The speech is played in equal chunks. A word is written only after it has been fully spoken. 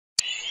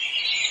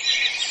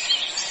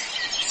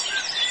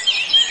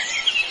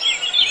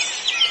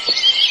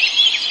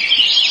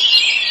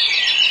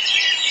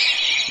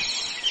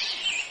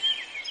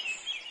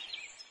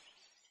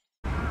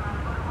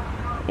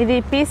ఇది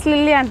peace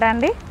lily అంట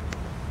అండి.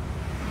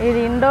 ఇది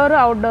ఇండోరు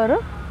అవుట్డోరు.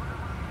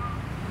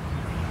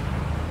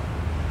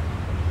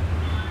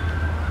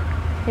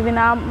 ఇవి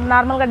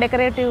నార్మల్గా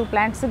డెకరేటివ్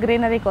ప్లాంట్స్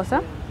గ్రీనరీ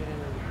కోసం.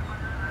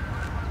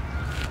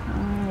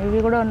 ఇవి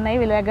కూడా ఉన్నాయి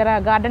వీళ్ళ దగ్గర.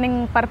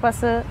 Gardening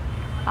purpose,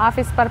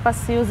 office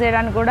purpose use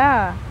చేయడానికి కూడా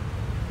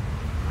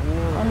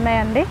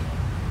ఉన్నాయండి.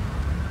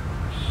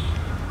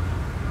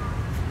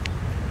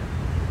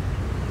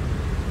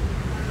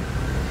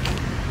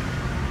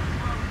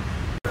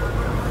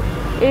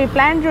 ఈ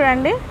ప్లాంట్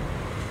చూడండి,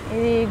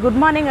 ఇది గుడ్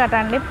మార్నింగ్ అట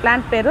అండి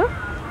ప్లాంట్ పేరు.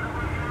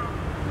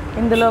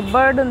 ఇందులో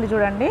బర్డ్ ఉంది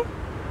చూడండి.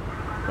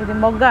 ఇది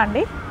మొగ్గ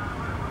అండి.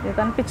 ఇది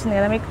కనిపించింది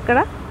కదా మీకు ఇక్కడ.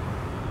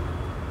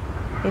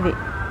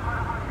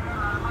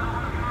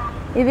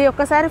 ఇది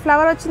ఒక్కసారి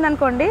ఫ్లవర్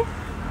వచ్చిందనుకోండి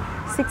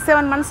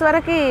 6-7 months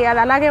వరకు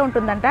అది అలాగే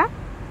ఉంటుందంట.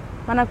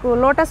 మనకు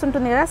లోటస్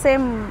ఉంటుంది కదా,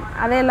 సేమ్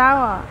అదేలా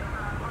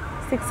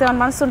 6-7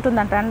 months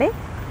ఉంటుందంట అండి.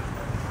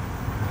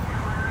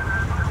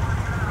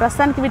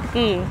 ప్రస్తుతానికి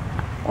వీటికి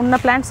ఉన్న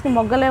ప్లాంట్స్కి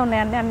మొగ్గలే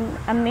ఉన్నాయండి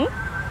అన్నీ.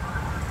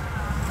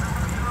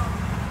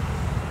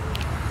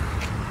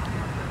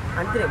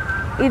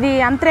 ఇది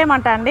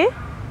అంతరేమంట అండి.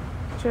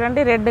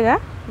 చూడండి రెడ్గా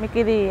మీకు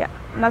ఇది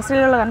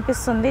నర్సరీలో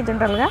కనిపిస్తుంది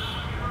జనరల్గా.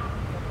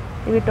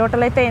 ఇవి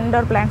టోటల్ అయితే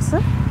ఇండోర్ ప్లాంట్స్.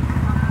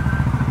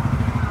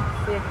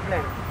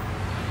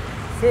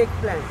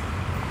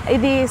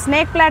 ఇది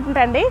స్నేక్ ప్లాంట్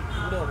అండి.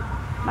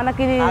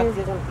 మనకి ఇది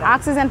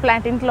ఆక్సిజన్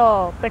ప్లాంట్ ఇంట్లో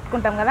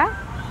పెట్టుకుంటాం కదా,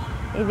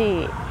 ఇది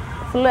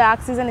ఫుల్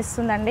ఆక్సిజన్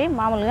ఇస్తుందండి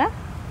మామూలుగా.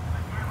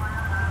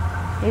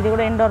 ఇది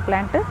కూడా ఇండోర్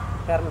ప్లాంట్.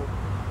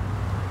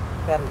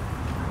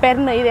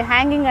 పెర్న్ ఇది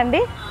హ్యాంగింగ్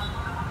అండి.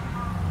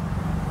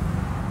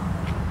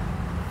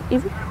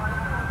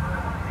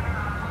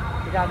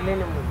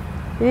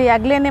 ఇది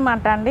అగ్లేనియం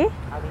అంట అండి.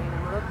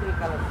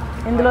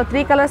 ఇందులో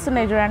 3 colors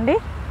ఉన్నాయి చూడండి.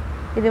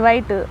 ఇది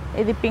వైట్,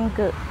 ఇది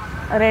పింక్,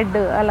 రెడ్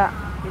అలా.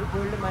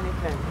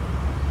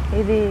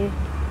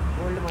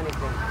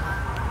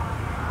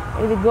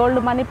 ఇది గోల్డ్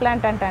మనీ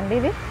ప్లాంట్ అంట అండి.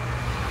 ఇది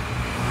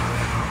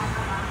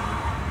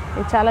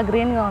చాలా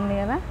గ్రీన్గా ఉంది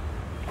కదా.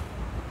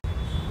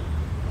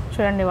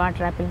 చూడండి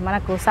వాటర్ యాపిల్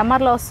మనకు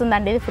సమ్మర్లో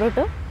వస్తుందండి. ఇది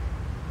ఫ్రూట్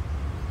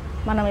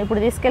మనం ఇప్పుడు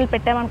తీసుకెళ్ళి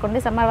పెట్టామనుకోండి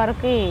సమ్మర్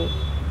వరకు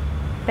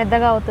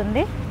పెద్దగా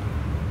అవుతుంది.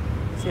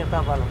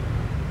 సీతాఫలం.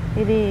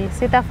 ఇది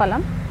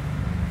సీతాఫలం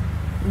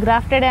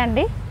గ్రాఫ్టెడే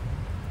అండి.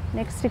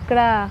 నెక్స్ట్ ఇక్కడ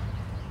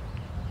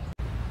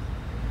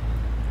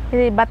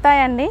ఇది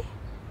బత్తాయి అండి.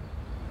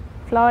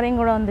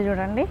 ఫ్లవరింగ్ కూడా ఉంది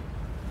చూడండి.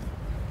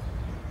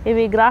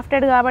 ఇవి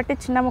గ్రాఫ్టెడ్ కాబట్టి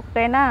చిన్న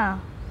ముక్కైనా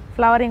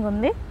ఫ్లవరింగ్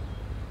ఉంది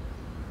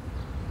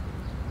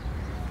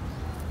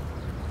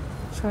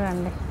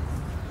చూడండి.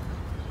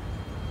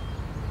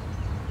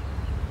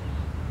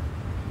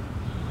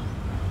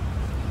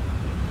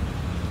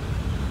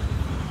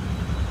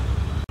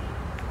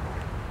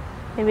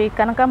 ఇవి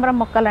కనకాంబరం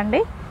మొక్కలండి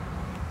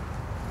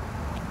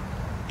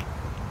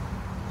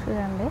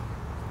చూడండి.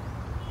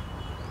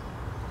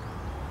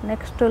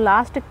 నెక్స్ట్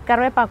లాస్ట్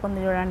కరివేపాకు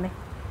ఉంది చూడండి.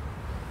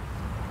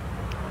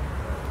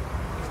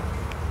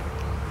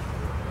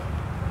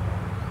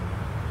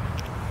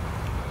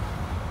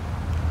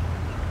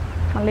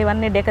 మళ్ళీ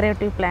ఇవన్నీ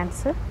డెకరేటివ్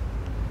ప్లాంట్స్.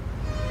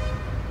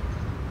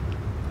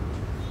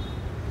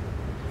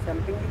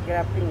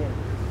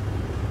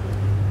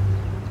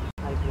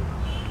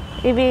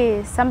 ఇవి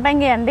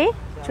సంపంగి అండి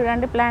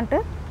చూడండి ప్లాంట్.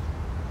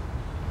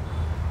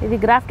 ఇది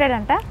గ్రాఫ్టెడ్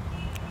అంట.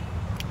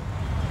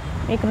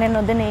 మీకు నేను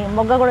దీని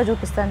మొగ్గ కూడా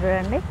చూపిస్తాను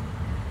చూడండి.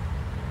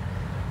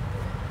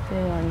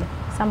 ఇదిగోండి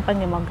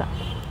సంపంగి మొగ్గ.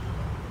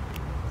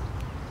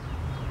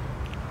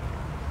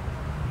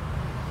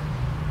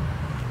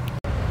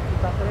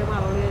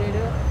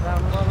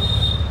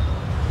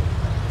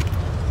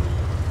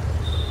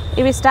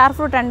 ఇవి స్టార్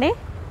ఫ్రూట్ అండి.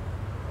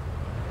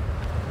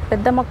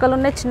 పెద్ద మొక్కలు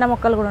ఉన్నాయి, చిన్న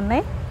మొక్కలు కూడా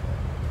ఉన్నాయి.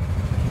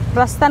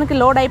 ప్రస్తుతానికి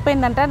లోడ్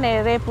అయిపోయిందంట.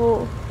 రేపు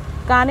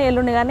కానీ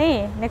ఎల్లుండి కానీ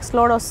నెక్స్ట్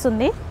లోడ్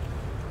వస్తుంది.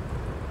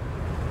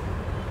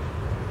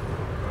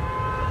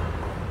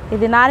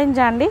 ఇది నారింజ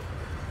అండి.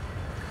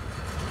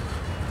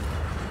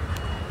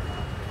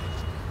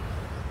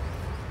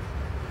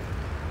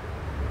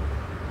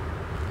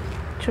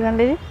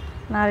 చూడండి ఇది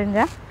నారింజ.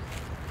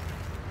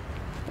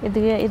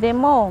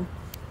 ఇదేమో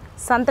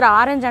సంత్రా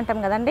ఆరెంజ్ అంటాం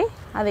కదండి,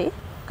 అది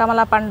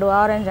కమలా పండు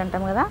ఆరెంజ్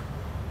అంటాం కదా,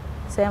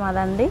 సేమ్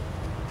అదండి.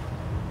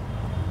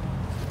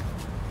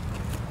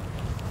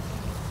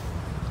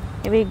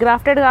 ఇవి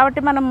గ్రాఫ్టెడ్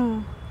కాబట్టి మనం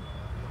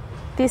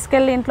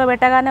తీసుకెళ్ళి ఇంట్లో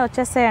పెట్టగానే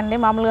వచ్చేస్తాయండి.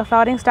 మామూలుగా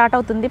ఫ్లవరింగ్ స్టార్ట్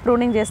అవుతుంది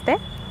ప్రూనింగ్ చేస్తే.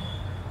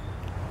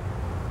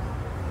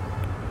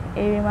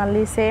 ఇవి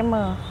మళ్ళీ సేమ్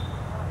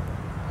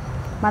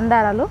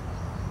మందారాలు.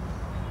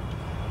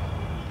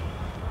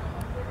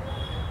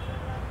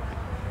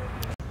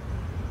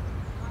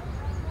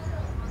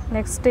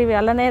 నెక్స్ట్ ఇవి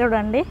అల్లనేరుడు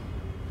అండి.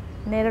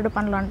 నేరుడు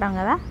పండ్లు అంటాం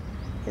కదా,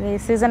 ఇది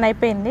సీజన్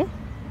అయిపోయింది.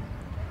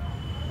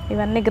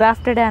 ఇవన్నీ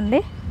గ్రాఫ్టెడే అండి.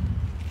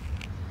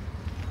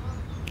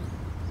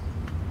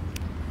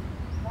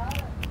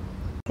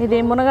 ఇది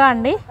మునగ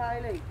అండి.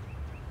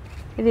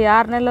 ఇది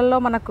 6 నెలల్లో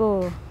మనకు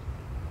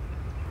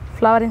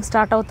ఫ్లవరింగ్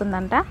స్టార్ట్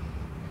అవుతుందంట.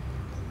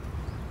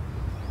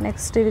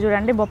 నెక్స్ట్ ఇది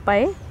చూడండి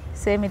బొప్పాయి.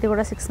 సేమ్ ఇది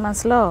కూడా 6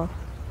 monthsలో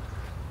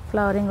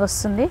ఫ్లవరింగ్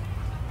వస్తుంది.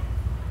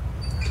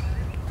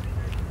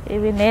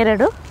 ఇవి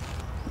నేరేడు,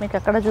 మీకు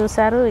అక్కడ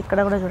చూసారు, ఇక్కడ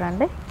కూడా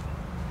చూడండి.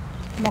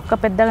 మొక్క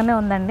పెద్దగానే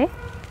ఉందండి.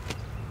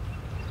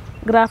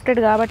 గ్రాఫ్టెడ్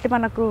కాబట్టి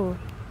మనకు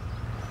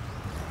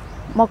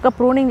మొక్క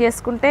ప్రూనింగ్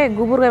చేసుకుంటే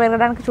గుబురుగా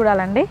పెరగడానికి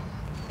చూడాలండి.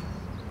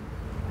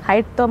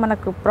 హైట్తో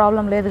మనకు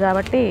ప్రాబ్లం లేదు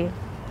కాబట్టి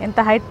ఎంత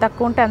హైట్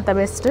తక్కువ ఉంటే అంత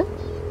బెస్ట్.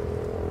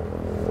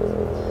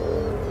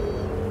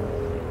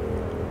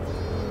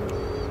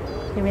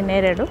 ఇవి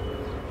నేరేడు,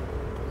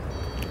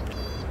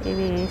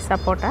 ఇవి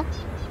సపోటా.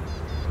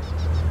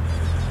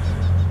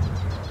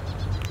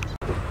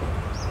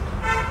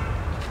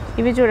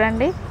 ఇవి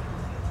చూడండి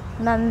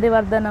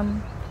నందివర్ధనం,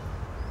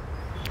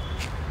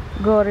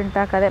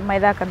 గోరింటాకు, అదే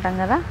మైదాకు అంటాం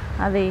కదా,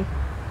 అది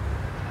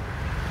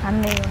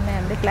అన్నీ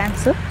ఉన్నాయండి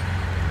ప్లాంట్స్.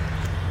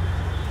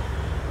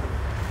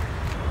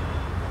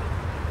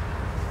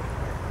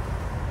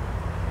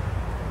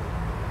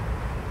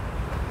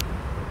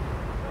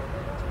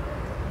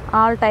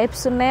 ఆల్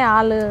టైప్స్ ఉన్నాయి,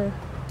 ఆల్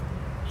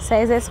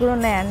సైజెస్ కూడా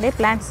ఉన్నాయండి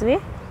ప్లాంట్స్వి.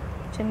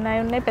 చిన్నవి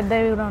ఉన్నాయి,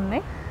 పెద్దవి కూడా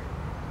ఉన్నాయి.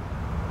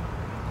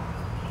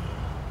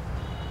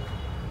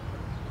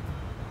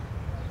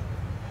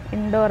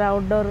 ఇండోర్,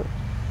 అవుట్డోర్,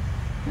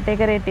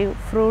 డెకరేటివ్,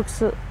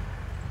 ఫ్రూట్స్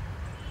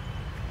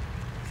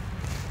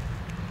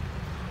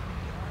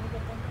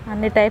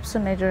అన్ని టైప్స్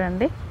ఉన్నాయి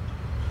చూడండి.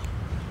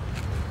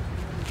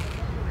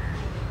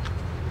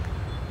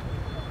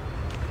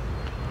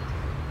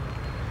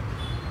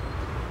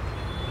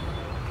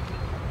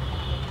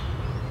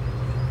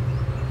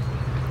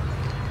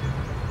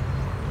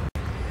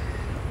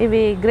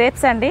 ఇవి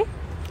గ్రేప్స్ అండి.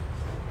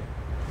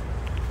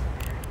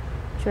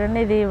 చూడండి,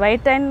 ఇది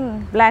వైట్ అండ్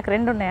బ్లాక్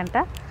రెండు ఉన్నాయంట.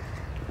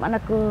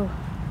 మనకు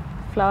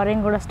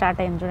ఫ్లవరింగ్ కూడా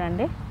స్టార్ట్ అయింది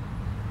చూడండి.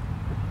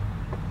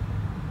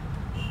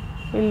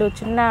 వీళ్ళు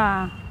చిన్న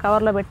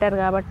కవర్లో పెట్టారు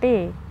కాబట్టి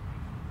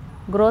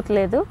గ్రోత్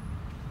లేదు.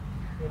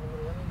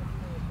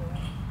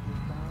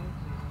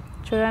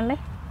 చూడండి,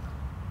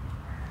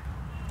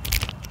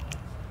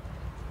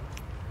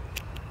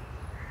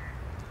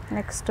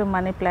 నెక్స్ట్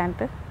మనీ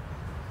ప్లాంట్.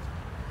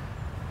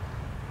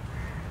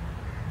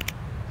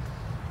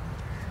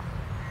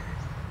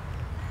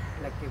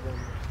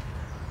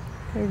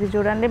 ఇది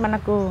చూడండి,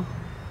 మనకు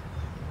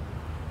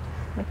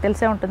మీకు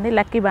తెలిసే ఉంటుంది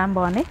లక్కీ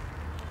బ్యాంబో అని.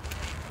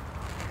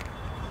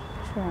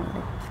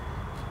 చూడండి,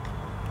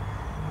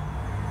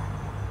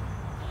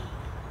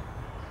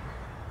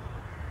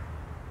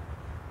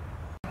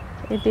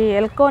 ఇది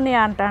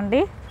ఎల్కోనియా అంట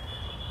అండి.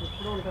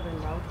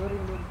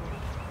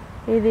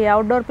 ఇది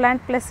outdoor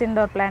plant plus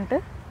indoor plant.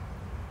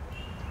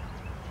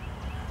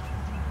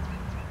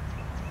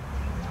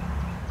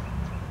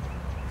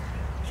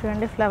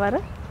 చూడండి ఫ్లవర్.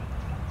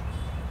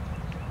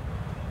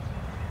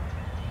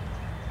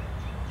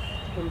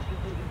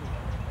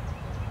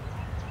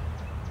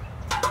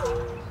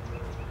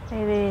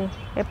 ఇది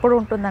ఎప్పుడు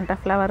ఉంటుందంట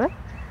ఫ్లవర్.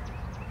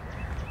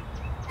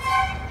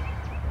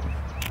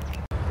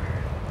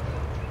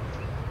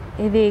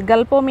 ఇది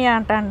గల్పోమియా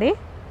అంట అండి.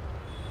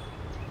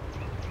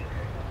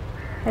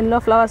 ఎల్లో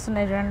ఫ్లవర్స్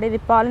ఉన్నాయి చూడండి. ఇది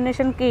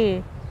పాలినేషన్కి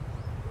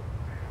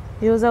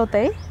యూజ్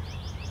అవుతాయి,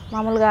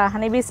 మామూలుగా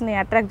హనీబీస్ని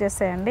అట్రాక్ట్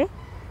చేస్తాయండి.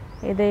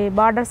 ఇది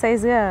బార్డర్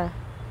సైజ్గా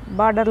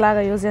బార్డర్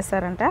లాగా యూజ్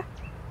చేస్తారంట.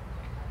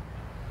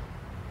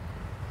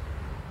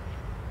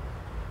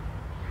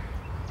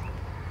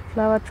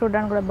 ఫ్లవర్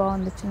చూడడానికి కూడా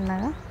బాగుంది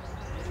చిన్నగా.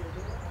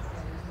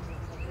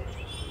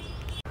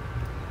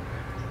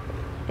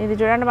 ఇది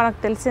చూడండి, మనకు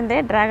తెలిసిందే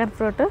డ్రాగన్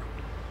ఫ్రూట్.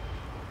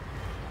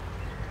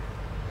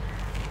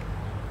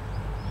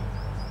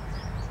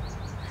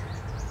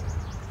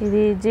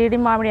 ఇది జీడి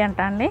మామిడి అంట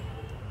అండి.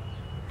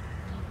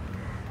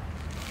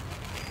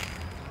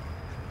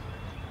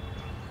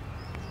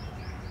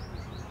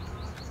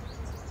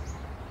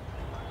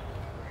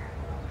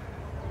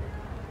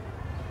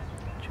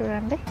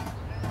 చూడండి,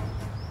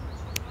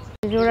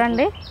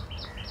 చూడండి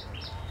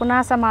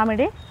పునాస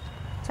మామిడి,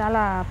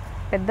 చాలా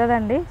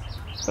పెద్దదండి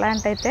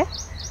ప్లాంట్ అయితే.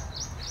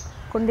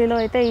 కుండీలో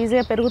అయితే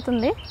ఈజీగా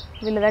పెరుగుతుంది.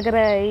 వీళ్ళ దగ్గర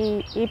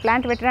ఈ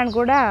ప్లాంట్ పెట్టడానికి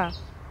కూడా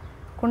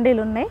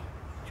కుండీలు ఉన్నాయి.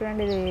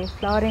 చూడండి, ఇది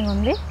ఫ్లవరింగ్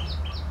ఉంది.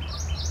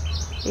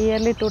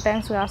 Yearly 2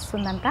 times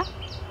కాస్తుందంట.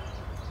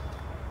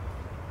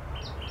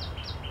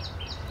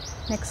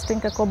 నెక్స్ట్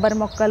ఇంకా కొబ్బరి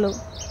మొక్కలు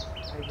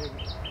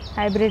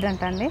హైబ్రిడ్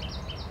అంట అండి.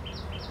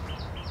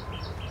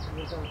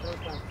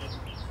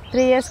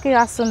 3 yearsకి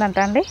కాస్తుందంట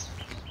అండి.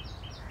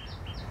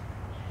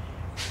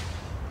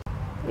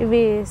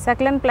 ఇవి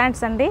సక్లెన్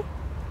ప్లాంట్స్ అండి.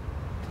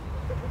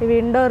 ఇవి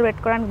ఇండోర్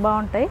పెట్టుకోవడానికి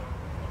బాగుంటాయి.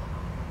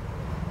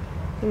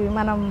 ఇవి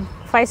మనం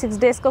 5-6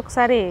 daysకి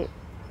ఒకసారి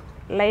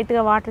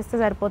లైట్గా వాటర్ ఇస్తే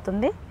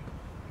సరిపోతుంది.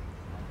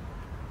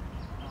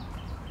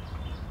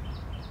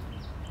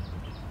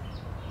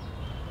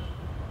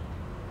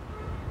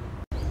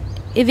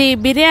 ఇది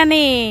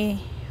బిర్యానీ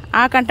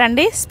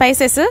ఆకంటండి,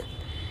 స్పైసెస్.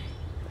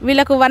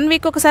 వీళ్ళకు 1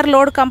 week ఒకసారి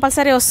లోడ్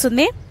కంపల్సరీ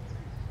వస్తుంది.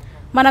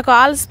 మనకు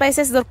ఆల్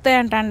స్పైసెస్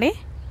దొరుకుతాయంట అండి.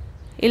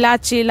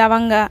 ఇలాచి,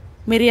 లవంగ,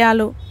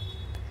 మిరియాలు,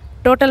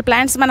 టోటల్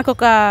ప్లాంట్స్ మనకు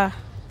ఒక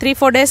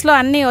 3-4 daysలో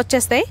అన్నీ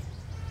వచ్చేస్తాయి.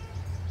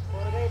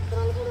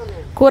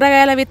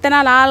 కూరగాయల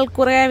విత్తనాలు, ఆల్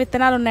కూరగాయ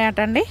విత్తనాలు ఉన్నాయట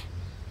అండి.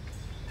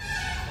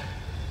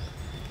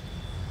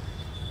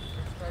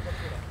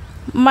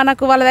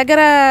 మనకు వాళ్ళ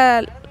దగ్గర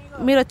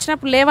మీరు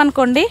వచ్చినప్పుడు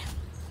లేవనుకోండి,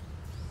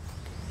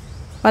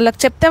 వాళ్ళకి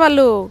చెప్తే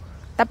వాళ్ళు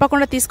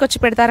తప్పకుండా తీసుకొచ్చి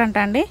పెడతారంట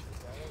అండి.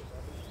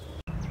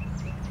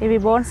 ఇవి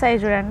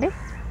బోన్సాయి చూడండి.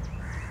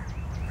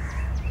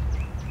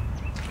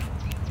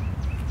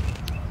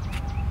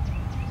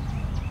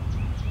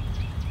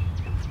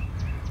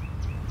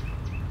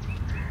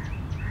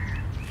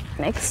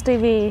 నెక్స్ట్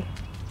ఇవి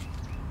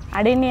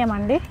అడీనియం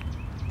అండి.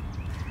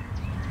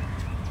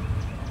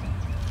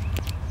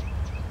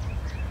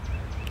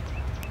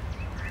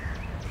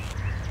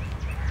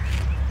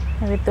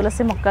 ఇవి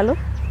తులసి మొక్కలు.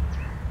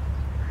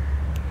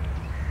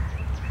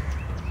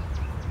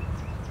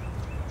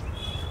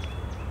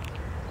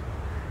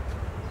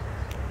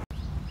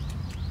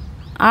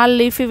 ఆల్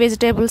లీఫీ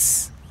వెజిటేబుల్స్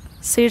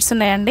సీడ్స్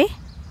ఉన్నాయండి.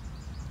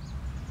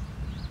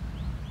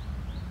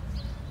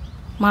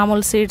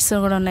 మామూలు సీడ్స్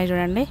కూడా ఉన్నాయి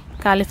చూడండి.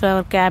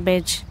 కాలీఫ్లవర్,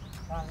 క్యాబేజ్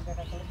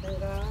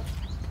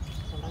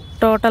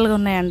టోటల్గా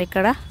ఉన్నాయండి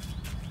ఇక్కడ.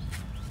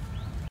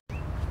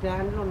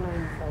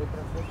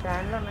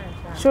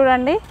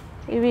 చూడండి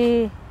ఇవి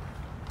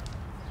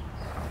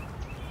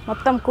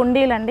మొత్తం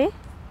కుండీలండి.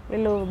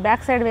 వీళ్ళు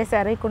బ్యాక్ సైడ్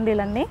వేశారు ఈ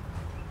కుండీలన్నీ.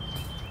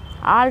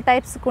 ఆల్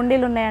టైప్స్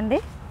కుండీలు ఉన్నాయండి.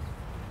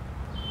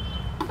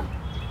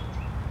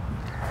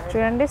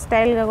 చూడండి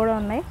స్టైల్గా కూడా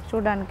ఉన్నాయి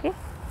చూడడానికి.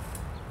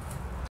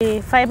 ఈ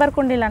ఫైబర్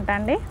కుండీలు అంట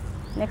అండి.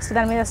 నెక్స్ట్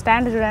దాని మీద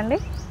స్టాండ్ చూడండి.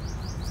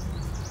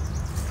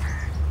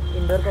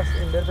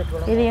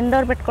 ఇది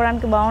ఇండోర్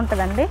పెట్టుకోవడానికి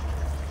బాగుంటుందండి.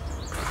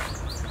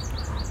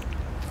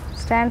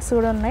 స్టాండ్స్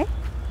కూడా ఉన్నాయి.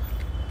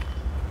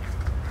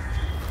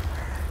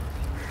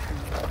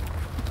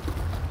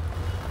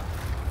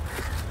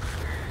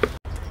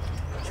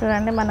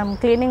 చూడండి మనం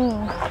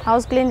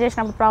హౌస్ క్లీన్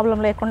చేసినప్పుడు ప్రాబ్లం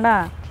లేకుండా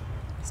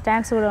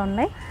స్టాండ్స్ కూడా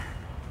ఉన్నాయి.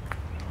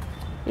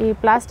 ఈ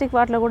ప్లాస్టిక్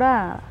వాటిలో కూడా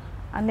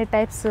అన్ని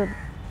టైప్స్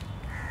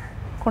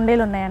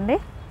కుండీలు ఉన్నాయండి.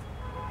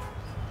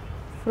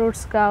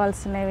 ఫ్రూట్స్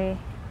కావాల్సినవి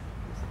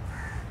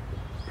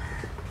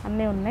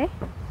అన్నీ ఉన్నాయి.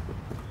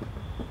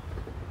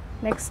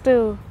 నెక్స్ట్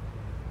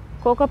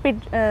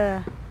కోకోపిట్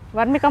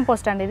వర్మి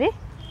కంపోస్ట్ అండి. ఇది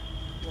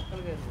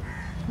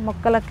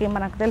మొక్కలకి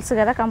మనకు తెలుసు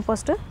కదా,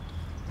 కంపోస్ట్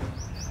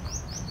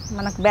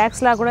మనకు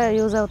బ్యాగ్స్లా కూడా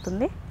యూజ్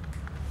అవుతుంది.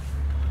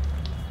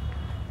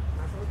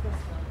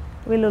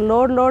 వీళ్ళు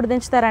లోడ్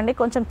దించుతారండి.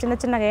 కొంచెం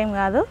చిన్నగా ఏం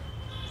కాదు,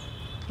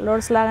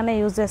 లోడ్స్ లాగానే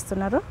యూజ్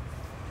చేస్తున్నారు.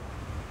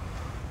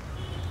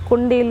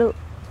 కుండీలు,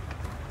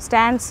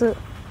 స్టాండ్స్,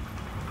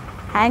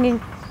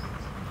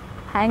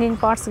 హ్యాంగింగ్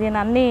పాట్స్ గిన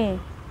అన్నీ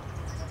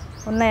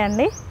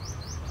ఉన్నాయండి.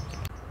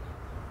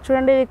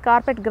 చూడండి ఇది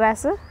కార్పెట్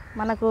గ్రాస్.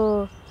 మనకు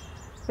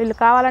వీళ్ళు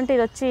కావాలంటే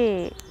ఇది వచ్చి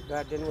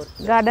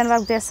గార్డెన్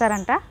వర్క్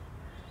చేస్తారంట.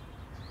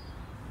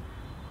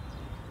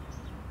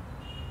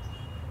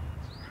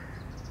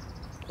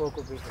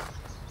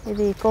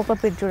 ఇది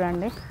కోకోపీట్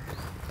చూడండి.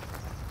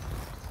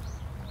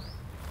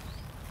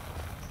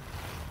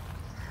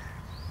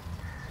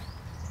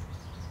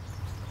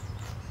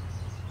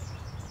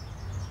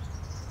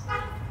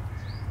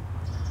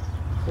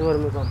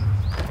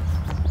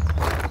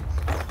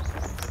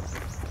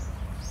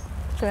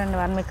 చూడండి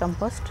వర్మి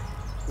కంపోస్ట్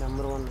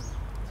నెంబర్ 1.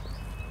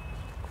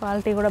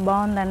 క్వాలిటీ కూడా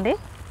బాగుందండి.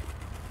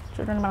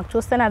 చూడండి మనకు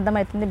చూస్తేనే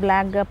అర్థమవుతుంది.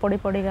 బ్లాక్గా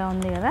పొడిగా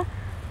ఉంది కదా.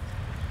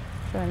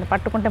 చూడండి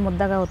పట్టుకుంటే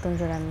ముద్దగా అవుతుంది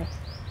చూడండి.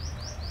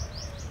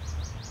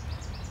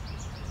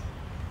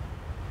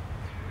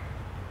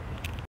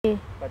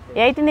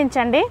 18 ఇంచ్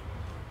అండి,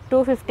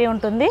 250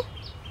 ఉంటుంది.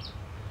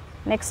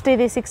 నెక్స్ట్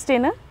ఇది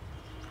 16,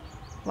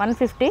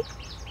 150.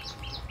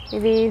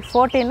 ఇది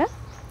 14,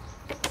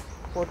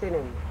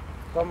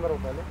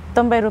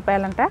 90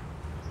 రూపాయలంట.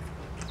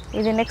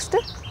 ఇది నెక్స్ట్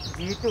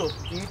G2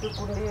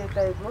 కుండీ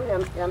టైప్లో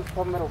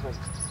 90 రూపాయలు.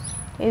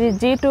 ఇది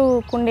G2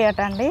 కుండీ అట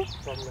అండి,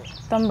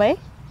 90.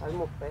 అది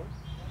 30.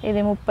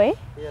 ఇది 30.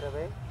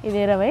 ఇది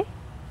 20.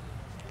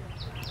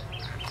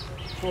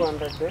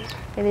 200.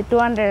 ఇది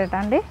 200 అట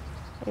అండి.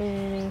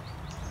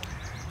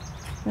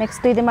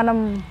 నెక్స్ట్ ఇది మనం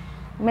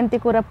మెంతి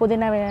కూర,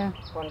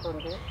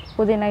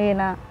 పుదీనా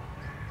గిన,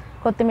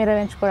 కొత్తిమీర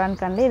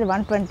వేయించుకోవడానికి అండి. ఇది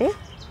 120.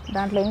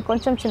 దాంట్లో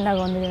ఇంకొంచెం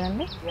చిన్నగా ఉంది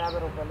కదండి, 50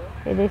 రూపాయలు.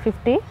 ఇది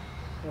 50.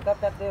 ఇంకా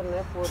పెద్దవి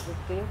ఉన్నాయి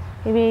 450.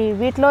 ఇవి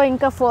వీటిలో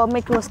ఇంకా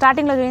మీకు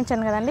స్టార్టింగ్లో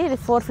చూపించాను కదండి, ఇది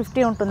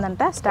 450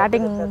 ఉంటుందంట.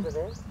 స్టార్టింగ్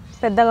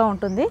పెద్దగా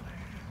ఉంటుంది.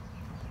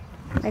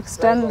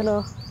 నెక్స్ట్ అందులో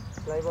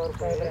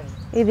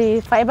ఇది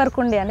ఫైబర్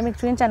కుండీ అండి, మీకు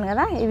చూపించాను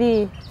కదా. ఇది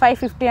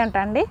 550 అంట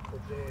అండి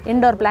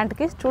ఇండోర్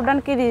ప్లాంట్కి.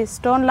 చూడడానికి ఇది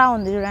స్టోన్లా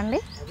ఉంది చూడండి.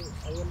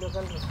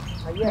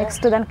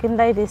 నెక్స్ట్ దాని కింద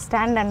ఇది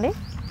స్టాండ్ అండి,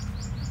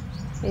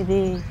 ఇది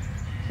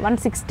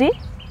 160.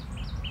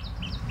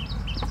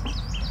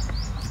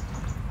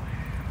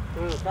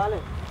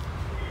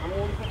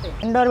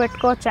 ఇండోర్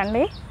పెట్టుకోవచ్చు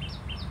అండి.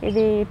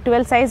 ఇది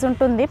 12 సైజ్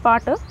ఉంటుంది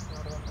పాటు.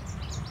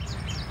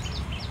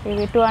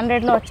 ఇవి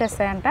 200లో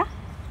వచ్చేస్తాయంట.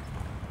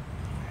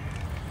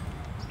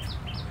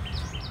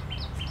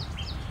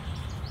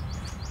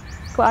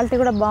 క్వాలిటీ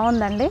కూడా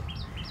బాగుందండి,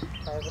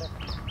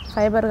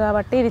 ఫైబర్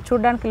కాబట్టి. ఇది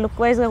చూడడానికి లుక్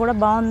వైజ్గా కూడా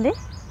బాగుంది.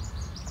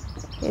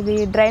 ఇది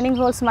డ్రైనింగ్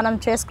హోల్స్ మనం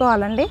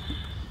చేసుకోవాలండి.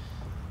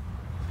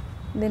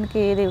 దీనికి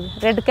ఇది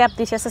రెడ్ క్యాప్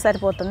తీసేస్తే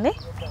సరిపోతుంది.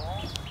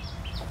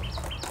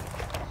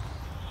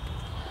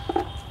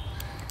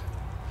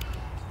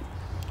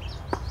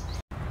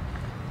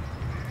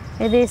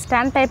 ఇది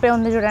స్టాండ్ టైపే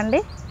ఉంది చూడండి.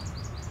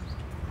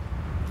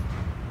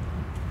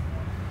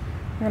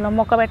 ఇందులో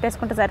మొక్క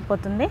పెట్టేసుకుంటే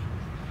సరిపోతుంది.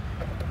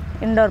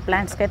 ఇండోర్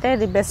ప్లాంట్స్కి అయితే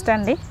ఇది బెస్ట్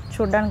అండి.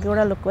 చూడడానికి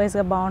కూడా లుక్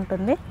వైజ్గా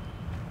బాగుంటుంది.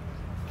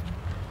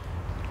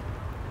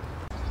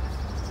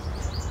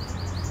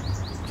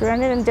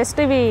 చూడండి, నేను జస్ట్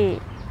ఇవి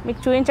మీకు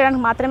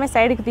చూపించడానికి మాత్రమే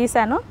సైడ్కి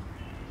తీసాను.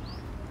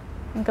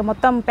 ఇంకా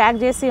మొత్తం ప్యాక్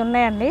చేసి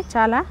ఉన్నాయండి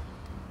చాలా.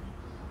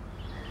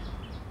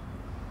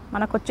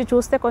 మనకు వచ్చి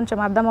చూస్తే కొంచెం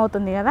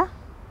అర్థమవుతుంది కదా.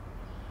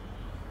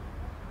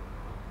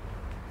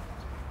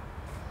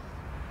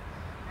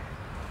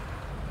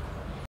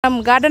 మనం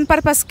గార్డెన్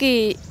పర్పస్కి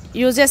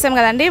యూజ్ చేసాం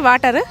కదండి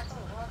వాటర్.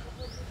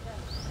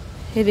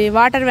 ఇది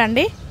వాటర్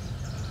అండి.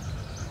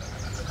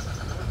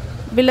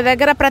 వీళ్ళ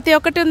దగ్గర ప్రతి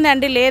ఒక్కటి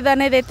ఉందండి, లేదు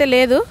అనేది అయితే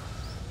లేదు.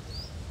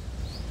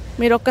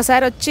 మీరు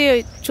ఒక్కసారి వచ్చి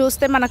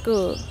చూస్తే మనకు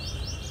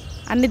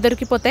అన్నీ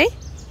దొరికిపోతాయి.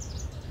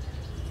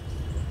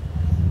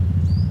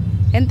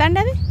 ఎంత అండి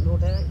అది?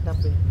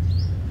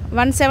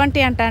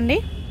 170 అంట అండి.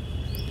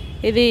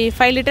 ఇది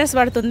 5 లీటర్స్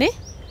పడుతుంది.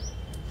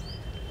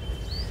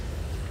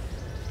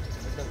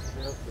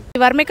 ఈ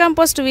వర్మి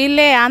కంపోస్ట్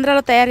వీళ్ళే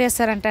ఆంధ్రాలో తయారు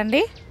చేస్తారంట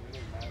అండి.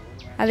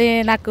 అది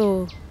నాకు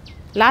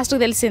లాస్ట్కి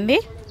తెలిసింది.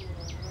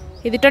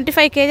 ఇది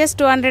 25 kgs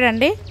 200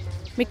 అండి.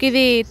 మీకు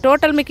ఇది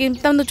టోటల్ మీకు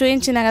ఇంతకుముందు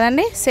చూపించిన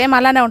కదండి, సేమ్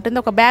అలానే ఉంటుంది.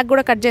 ఒక బ్యాగ్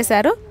కూడా కట్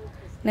చేశారు,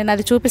 నేను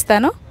అది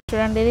చూపిస్తాను.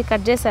 చూడండి, ఇది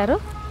కట్ చేశారు.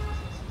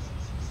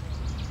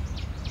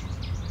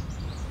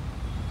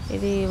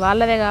 ఇది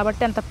వాళ్ళదే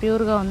కాబట్టి అంత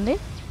ప్యూర్గా ఉంది.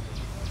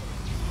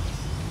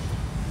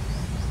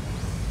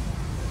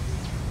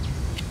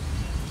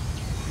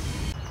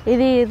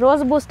 ఇది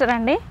రోజ్ బూస్టర్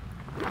అండి.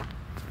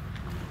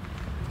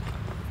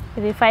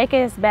 ఇది 5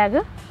 kgs బ్యాగ్.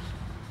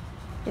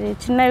 ఇది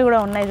చిన్నవి కూడా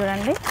ఉన్నాయి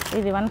చూడండి.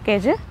 ఇది 1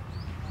 kg.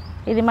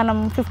 ఇది మనం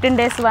 15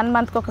 days 1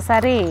 monthకి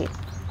ఒకసారి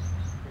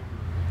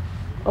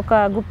ఒక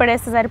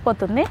గుప్పెడేస్తే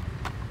సరిపోతుంది.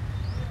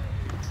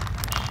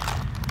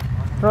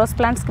 రోజ్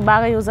ప్లాంట్స్కి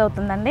బాగా యూజ్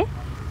అవుతుందండి.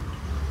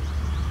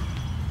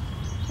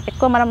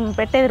 ఎక్కువ మనం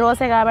పెట్టేది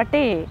రోసే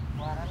కాబట్టి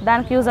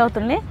దానికి యూజ్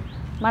అవుతుంది.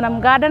 మనం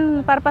గార్డెన్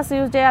పర్పస్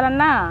యూజ్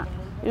చేయాలన్నా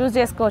యూజ్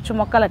చేసుకోవచ్చు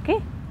మొక్కలకి.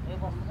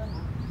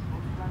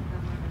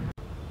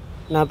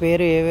 నా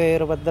పేరు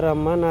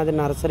వీరభద్రమ్మ, నాది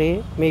నర్సరీ.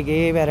 మీకు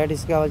ఏ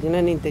వెరైటీస్ కావాల్సిన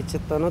నేను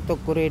తెచ్చిస్తాను,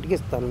 తక్కువ రేటుకి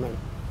ఇస్తాను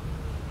మేడం.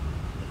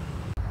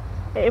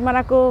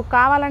 మనకు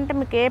కావాలంటే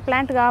మీకు ఏ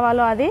ప్లాంట్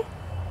కావాలో అది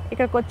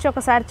ఇక్కడికి వచ్చి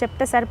ఒకసారి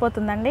చెప్తే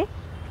సరిపోతుందండి.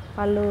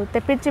 వాళ్ళు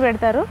తెప్పించి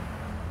పెడతారు,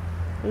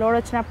 లోడ్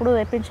వచ్చినప్పుడు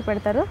తెప్పించి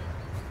పెడతారు.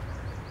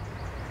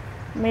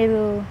 మీరు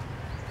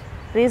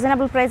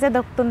రీజనబుల్ ప్రైసే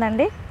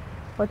దొరుకుతుందండి.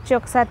 వచ్చి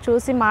ఒకసారి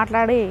చూసి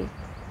మాట్లాడి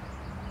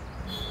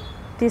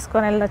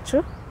తీసుకొని వెళ్ళొచ్చు.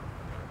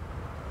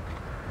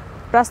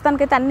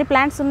 ప్రస్తుతానికైతే అన్ని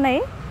ప్లాంట్స్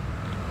ఉన్నాయి.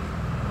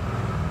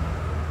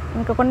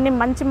 ఇంకా కొన్ని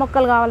మంచి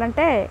మొక్కలు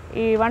కావాలంటే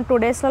ఈ 1-2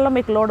 డేస్లలో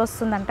మీకు లోడ్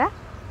వస్తుందంట.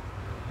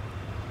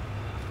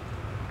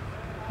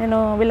 నేను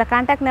వీళ్ళ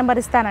కాంటాక్ట్ నెంబర్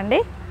ఇస్తానండి.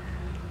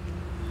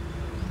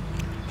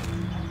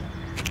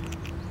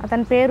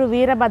 అతని పేరు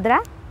వీరభద్ర.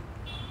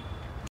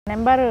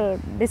 నెంబర్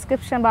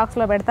డిస్క్రిప్షన్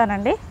బాక్స్లో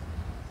పెడతానండి.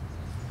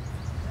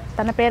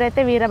 తన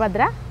పేరైతే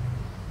వీరభద్ర.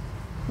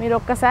 మీరు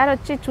ఒక్కసారి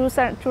వచ్చి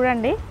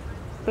చూడండి.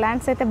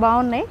 ప్లాంట్స్ అయితే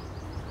బాగున్నాయి.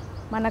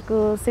 మనకు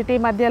సిటీ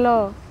మధ్యలో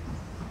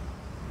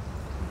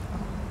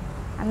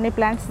అన్ని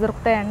ప్లాంట్స్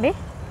దొరుకుతాయండి.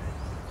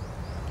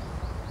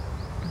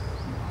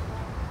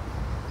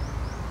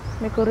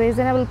 మీకు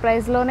రీజనబుల్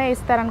ప్రైస్లోనే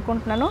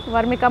ఇస్తారనుకుంటున్నాను.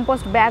 వర్మి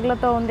కంపోస్ట్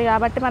బ్యాగ్లతో ఉంది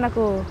కాబట్టి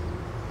మనకు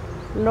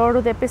లోడు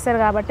తెప్పిస్తారు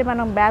కాబట్టి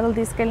మనం బ్యాగులు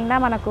తీసుకెళ్ళినా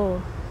మనకు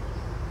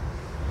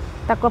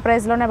తక్కువ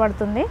ప్రైస్లోనే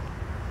పడుతుంది.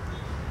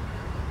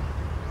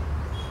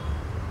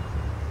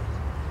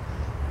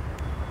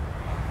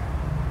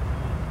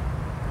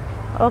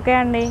 ఓకే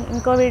అండి,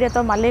 ఇంకో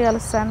వీడియోతో మళ్ళీ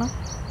కలుస్తాను.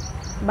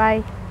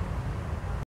 బాయ్.